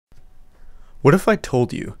What if I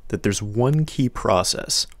told you that there's one key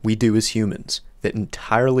process we do as humans that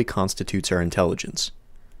entirely constitutes our intelligence?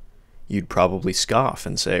 You'd probably scoff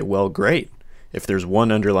and say, well, great. If there's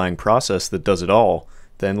one underlying process that does it all,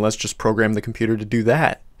 then let's just program the computer to do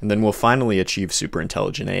that. And then we'll finally achieve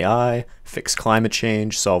superintelligent AI, fix climate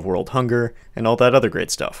change, solve world hunger, and all that other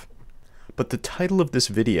great stuff. But the title of this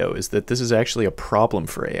video is that this is actually a problem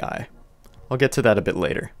for AI. I'll get to that a bit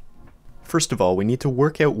later. First of all, we need to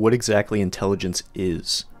work out what exactly intelligence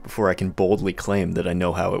is before I can boldly claim that I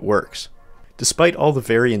know how it works. Despite all the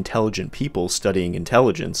very intelligent people studying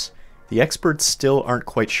intelligence, the experts still aren't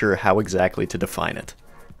quite sure how exactly to define it.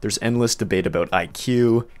 There's endless debate about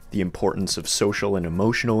IQ, the importance of social and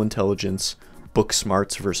emotional intelligence, book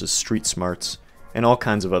smarts versus street smarts, and all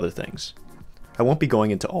kinds of other things. I won't be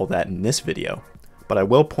going into all that in this video, but I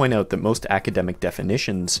will point out that most academic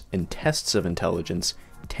definitions and tests of intelligence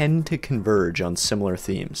tend to converge on similar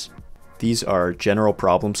themes. These are general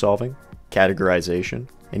problem solving, categorization,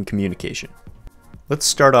 and communication. Let's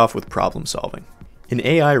start off with problem solving. In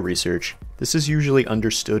AI research, this is usually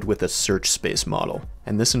understood with a search space model,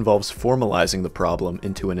 and this involves formalizing the problem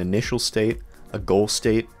into an initial state, a goal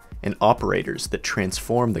state, and operators that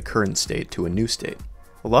transform the current state to a new state.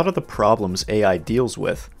 A lot of the problems AI deals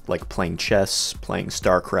with, like playing chess, playing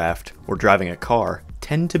StarCraft, or driving a car,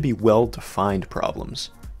 tend to be well-defined problems.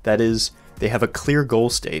 That is, they have a clear goal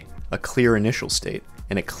state, a clear initial state,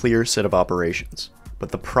 and a clear set of operations. But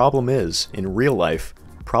the problem is, in real life,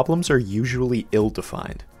 problems are usually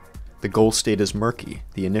ill-defined. The goal state is murky,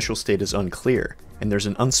 the initial state is unclear, and there's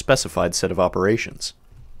an unspecified set of operations.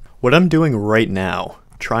 What I'm doing right now,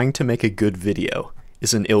 trying to make a good video,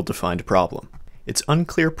 is an ill-defined problem. It's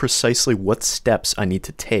unclear precisely what steps I need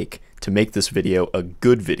to take to make this video a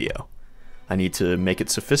good video. I need to make it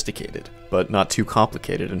sophisticated, but not too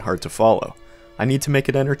complicated and hard to follow. I need to make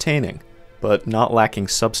it entertaining, but not lacking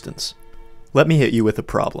substance. Let me hit you with a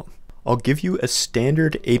problem. I'll give you a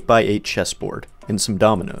standard 8x8 chessboard and some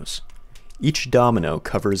dominoes. Each domino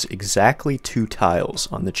covers exactly 2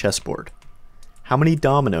 tiles on the chessboard. How many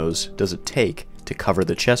dominoes does it take to cover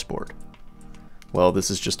the chessboard? Well,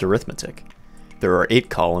 this is just arithmetic. There are 8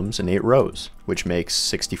 columns and 8 rows, which makes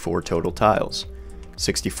 64 total tiles.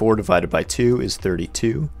 64 divided by 2 is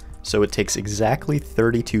 32, so it takes exactly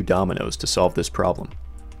 32 dominoes to solve this problem.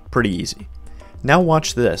 Pretty easy. Now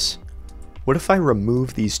watch this. What if I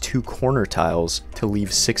remove these 2 corner tiles to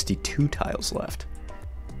leave 62 tiles left?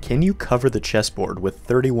 Can you cover the chessboard with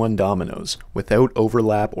 31 dominoes without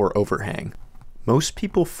overlap or overhang? Most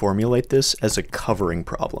people formulate this as a covering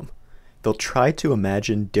problem. They'll try to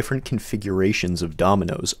imagine different configurations of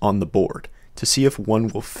dominoes on the board to see if one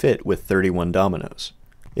will fit with 31 dominoes.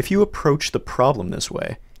 If you approach the problem this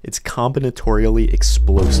way, it's combinatorially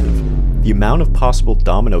explosive. The amount of possible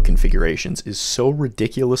domino configurations is so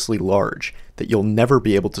ridiculously large that you'll never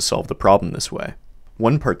be able to solve the problem this way.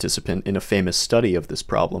 One participant in a famous study of this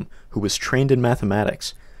problem, who was trained in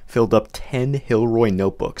mathematics, filled up 10 Hilroy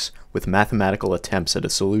notebooks with mathematical attempts at a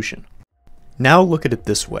solution. Now look at it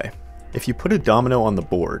this way. If you put a domino on the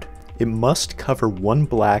board, it must cover 1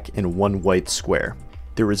 black and 1 white square.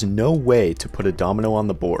 There is no way to put a domino on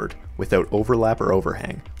the board without overlap or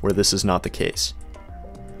overhang, where this is not the case.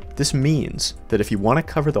 This means that if you want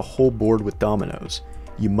to cover the whole board with dominoes,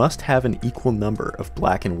 you must have an equal number of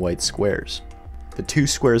black and white squares. The 2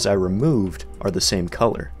 squares I removed are the same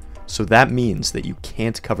color, so that means that you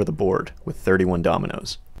can't cover the board with 31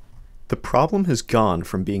 dominoes. The problem has gone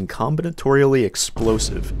from being combinatorially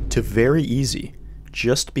explosive to very easy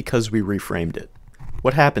just because we reframed it.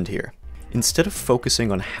 What happened here? Instead of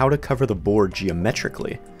focusing on how to cover the board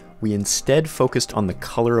geometrically, we instead focused on the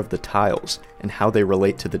color of the tiles and how they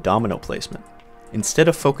relate to the domino placement. Instead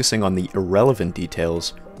of focusing on the irrelevant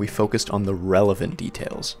details, we focused on the relevant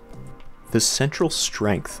details. The central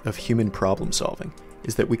strength of human problem solving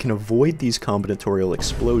is that we can avoid these combinatorial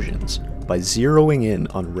explosions by zeroing in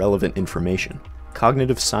on relevant information.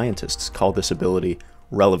 Cognitive scientists call this ability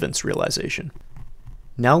relevance realization.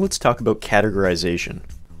 Now let's talk about categorization.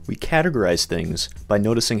 We categorize things by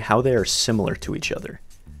noticing how they are similar to each other,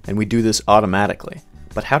 and we do this automatically.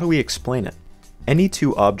 But how do we explain it? Any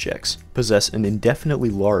 2 objects possess an indefinitely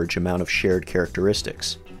large amount of shared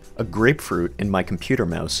characteristics. A grapefruit and my computer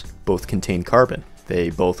mouse both contain carbon. They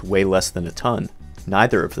both weigh less than a ton.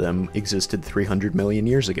 Neither of them existed 300 million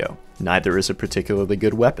years ago. Neither is a particularly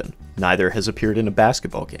good weapon. Neither has appeared in a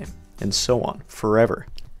basketball game. And so on, forever.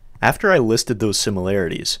 After I listed those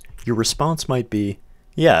similarities, your response might be,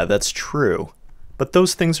 yeah, that's true, but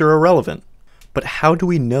those things are irrelevant. But how do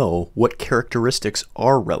we know what characteristics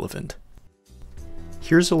are relevant?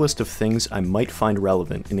 Here's a list of things I might find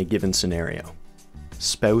relevant in a given scenario.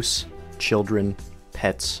 Spouse, children,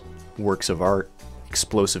 pets, works of art,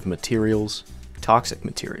 explosive materials, toxic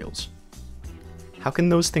materials. How can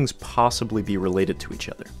those things possibly be related to each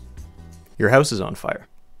other? Your house is on fire.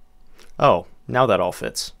 Oh, now that all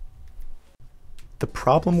fits. The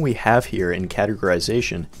problem we have here in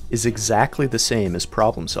categorization is exactly the same as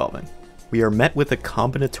problem solving. We are met with a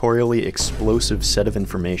combinatorially explosive set of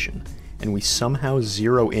information, and we somehow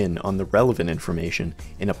zero in on the relevant information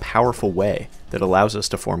in a powerful way that allows us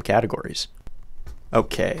to form categories.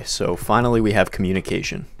 Okay, so finally we have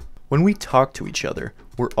communication. When we talk to each other,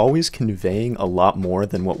 we're always conveying a lot more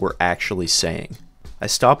than what we're actually saying. I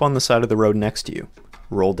stop on the side of the road next to you,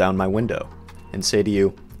 roll down my window, and say to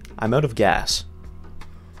you, "I'm out of gas."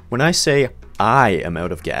 When I say I am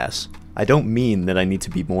out of gas, I don't mean that I need to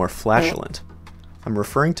be more flatulent. I'm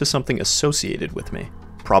referring to something associated with me,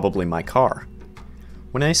 probably my car.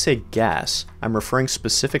 When I say gas, I'm referring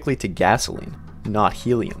specifically to gasoline, not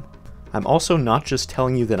helium. I'm also not just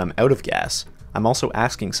telling you that I'm out of gas, I'm also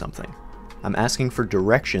asking something. I'm asking for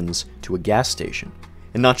directions to a gas station,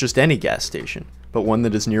 and not just any gas station, but one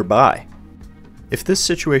that is nearby. If this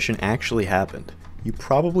situation actually happened, you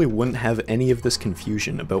probably wouldn't have any of this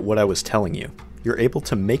confusion about what I was telling you. You're able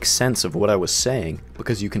to make sense of what I was saying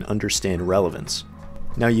because you can understand relevance.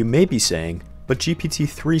 Now you may be saying, but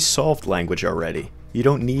GPT-3 solved language already. You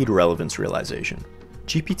don't need relevance realization.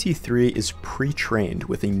 GPT-3 is pre-trained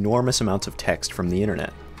with enormous amounts of text from the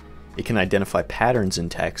internet. It can identify patterns in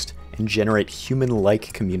text and generate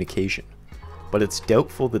human-like communication. But it's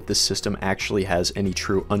doubtful that this system actually has any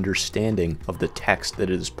true understanding of the text that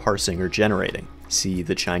it is parsing or generating. See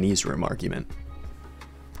the Chinese room argument.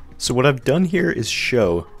 So what I've done here is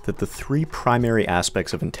show that the three primary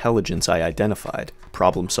aspects of intelligence I identified,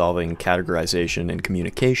 problem solving, categorization, and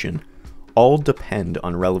communication, all depend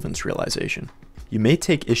on relevance realization. You may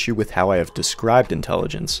take issue with how I have described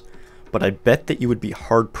intelligence, but I bet that you would be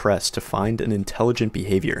hard-pressed to find an intelligent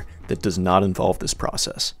behavior that does not involve this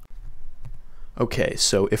process. Okay,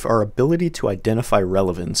 so if our ability to identify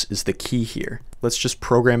relevance is the key here, let's just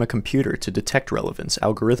program a computer to detect relevance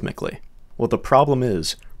algorithmically. Well, the problem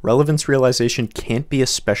is, relevance realization can't be a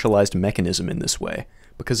specialized mechanism in this way,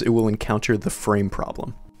 because it will encounter the frame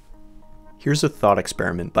problem. Here's a thought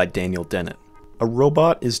experiment by Daniel Dennett. A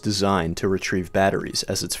robot is designed to retrieve batteries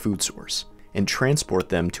as its food source, and transport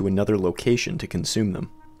them to another location to consume them.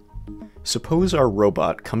 Suppose our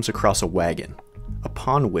robot comes across a wagon,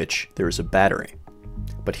 upon which there is a battery.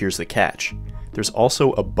 But here's the catch. There's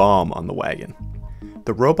also a bomb on the wagon.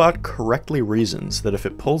 The robot correctly reasons that if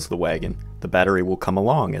it pulls the wagon, the battery will come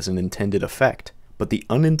along as an intended effect. But the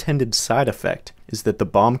unintended side effect is that the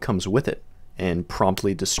bomb comes with it, and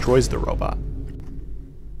promptly destroys the robot.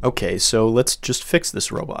 Okay, so let's just fix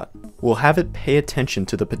this robot. We'll have it pay attention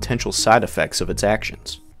to the potential side effects of its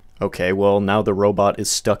actions. Okay, well now the robot is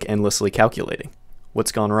stuck endlessly calculating.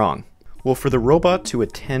 What's gone wrong? Well, for the robot to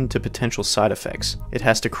attend to potential side effects, it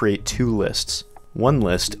has to create two lists. One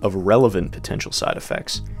list of relevant potential side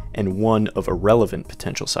effects, and one of irrelevant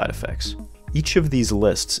potential side effects. Each of these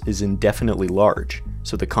lists is indefinitely large,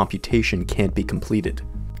 so the computation can't be completed.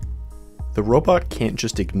 The robot can't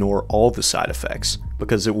just ignore all the side effects,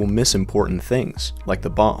 because it will miss important things, like the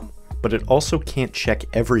bomb, but it also can't check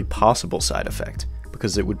every possible side effect,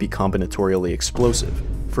 because it would be combinatorially explosive.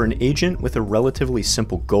 For an agent with a relatively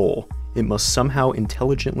simple goal, it must somehow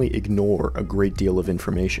intelligently ignore a great deal of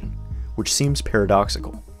information, which seems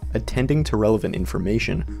paradoxical. Attending to relevant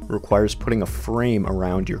information requires putting a frame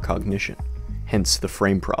around your cognition, hence the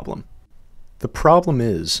frame problem. The problem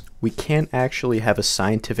is, we can't actually have a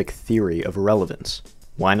scientific theory of relevance.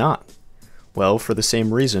 Why not? Well, for the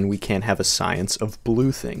same reason we can't have a science of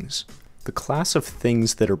blue things. The class of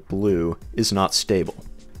things that are blue is not stable.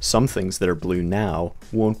 Some things that are blue now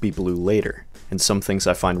won't be blue later, and some things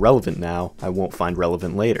I find relevant now I won't find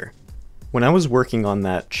relevant later. When I was working on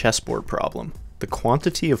that chessboard problem, the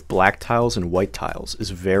quantity of black tiles and white tiles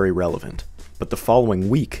is very relevant, but the following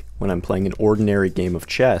week, when I'm playing an ordinary game of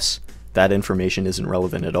chess, that information isn't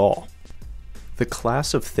relevant at all. The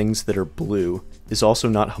class of things that are blue is also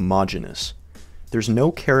not homogeneous. There's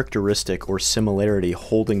no characteristic or similarity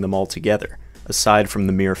holding them all together, aside from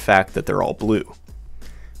the mere fact that they're all blue.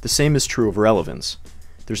 The same is true of relevance.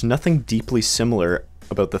 There's nothing deeply similar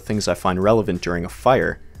about the things I find relevant during a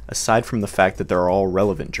fire, aside from the fact that they're all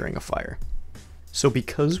relevant during a fire. So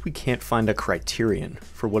because we can't find a criterion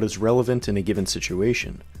for what is relevant in a given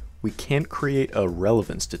situation, we can't create a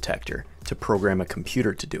relevance detector to program a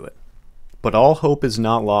computer to do it. But all hope is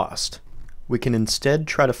not lost. We can instead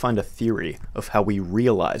try to find a theory of how we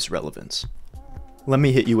realize relevance. Let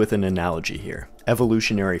me hit you with an analogy here: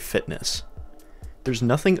 evolutionary fitness. There's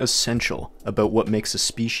nothing essential about what makes a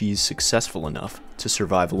species successful enough to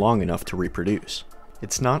survive long enough to reproduce.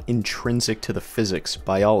 It's not intrinsic to the physics,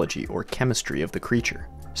 biology, or chemistry of the creature.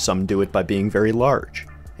 Some do it by being very large,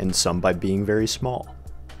 and some by being very small.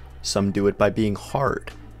 Some do it by being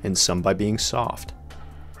hard, and some by being soft.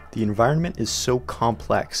 The environment is so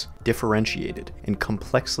complex, differentiated, and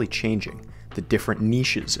complexly changing that different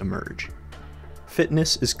niches emerge.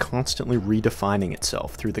 Fitness is constantly redefining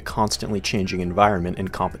itself through the constantly changing environment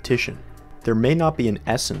and competition. There may not be an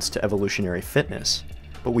essence to evolutionary fitness,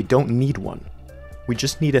 but we don't need one. We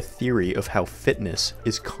just need a theory of how fitness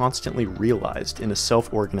is constantly realized in a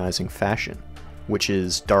self-organizing fashion, which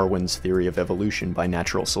is Darwin's theory of evolution by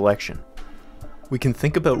natural selection. We can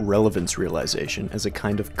think about relevance realization as a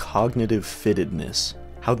kind of cognitive fittedness,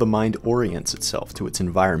 how the mind orients itself to its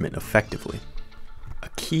environment effectively. A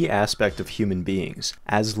key aspect of human beings,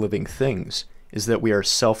 as living things, is that we are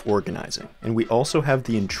self-organizing, and we also have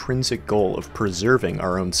the intrinsic goal of preserving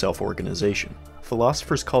our own self-organization.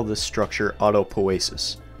 Philosophers call this structure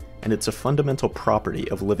autopoiesis, and it's a fundamental property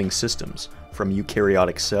of living systems, from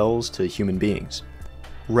eukaryotic cells to human beings.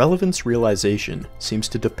 Relevance realization seems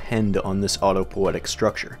to depend on this autopoietic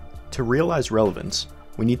structure. To realize relevance,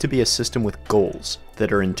 we need to be a system with goals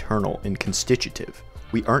that are internal and constitutive.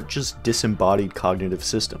 We aren't just disembodied cognitive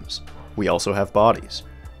systems. We also have bodies.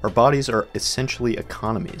 Our bodies are essentially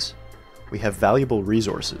economies. We have valuable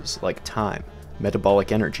resources like time,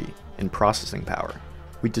 metabolic energy, and processing power.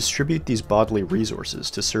 We distribute these bodily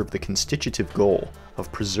resources to serve the constitutive goal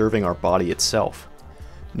of preserving our body itself.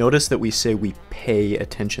 Notice that we say we pay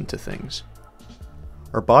attention to things.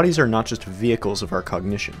 Our bodies are not just vehicles of our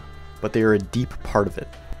cognition, but they are a deep part of it.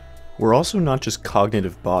 We're also not just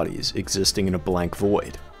cognitive bodies existing in a blank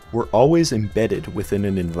void. We're always embedded within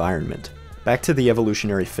an environment. Back to the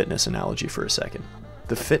evolutionary fitness analogy for a second.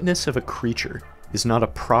 The fitness of a creature is not a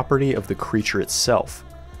property of the creature itself,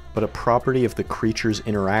 but a property of the creature's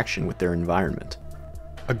interaction with their environment.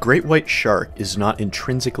 A great white shark is not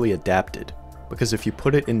intrinsically adapted, because if you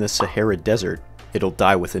put it in the Sahara Desert, it'll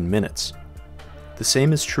die within minutes. The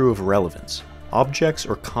same is true of relevance. Objects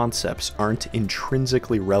or concepts aren't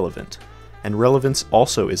intrinsically relevant, and relevance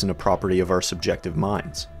also isn't a property of our subjective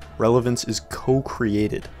minds. Relevance is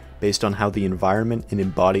co-created based on how the environment and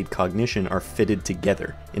embodied cognition are fitted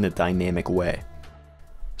together in a dynamic way.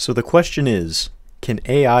 So the question is, can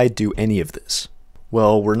AI do any of this?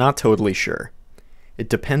 Well, we're not totally sure. It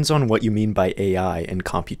depends on what you mean by AI and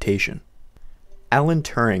computation. Alan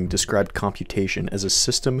Turing described computation as a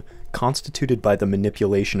system constituted by the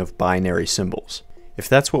manipulation of binary symbols. If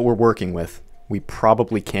that's what we're working with, we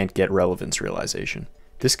probably can't get relevance realization.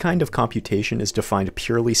 This kind of computation is defined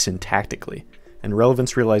purely syntactically, and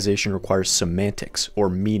relevance realization requires semantics, or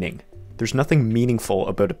meaning. There's nothing meaningful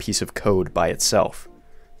about a piece of code by itself.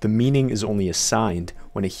 The meaning is only assigned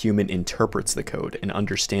when a human interprets the code and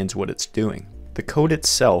understands what it's doing. The code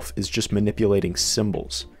itself is just manipulating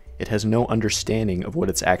symbols. It has no understanding of what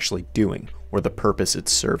it's actually doing, or the purpose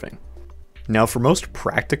it's serving. Now, for most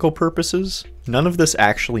practical purposes, none of this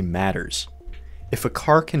actually matters. If a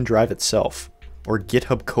car can drive itself, or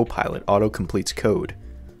GitHub Copilot auto-completes code,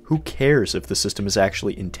 who cares if the system is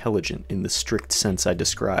actually intelligent in the strict sense I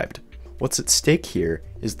described? What's at stake here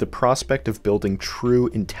is the prospect of building true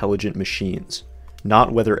intelligent machines,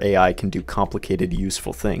 not whether AI can do complicated,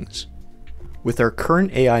 useful things. With our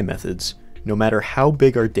current AI methods, no matter how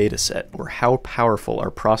big our dataset or how powerful our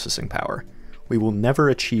processing power, we will never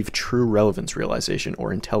achieve true relevance realization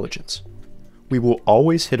or intelligence. We will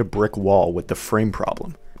always hit a brick wall with the frame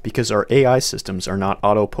problem, because our AI systems are not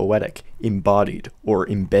autopoietic, embodied, or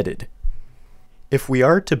embedded. If we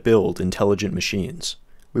are to build intelligent machines,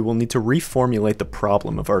 we will need to reformulate the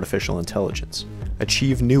problem of artificial intelligence,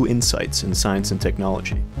 achieve new insights in science and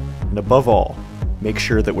technology, and above all, make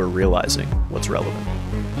sure that we're realizing what's relevant.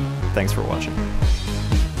 Thanks for watching.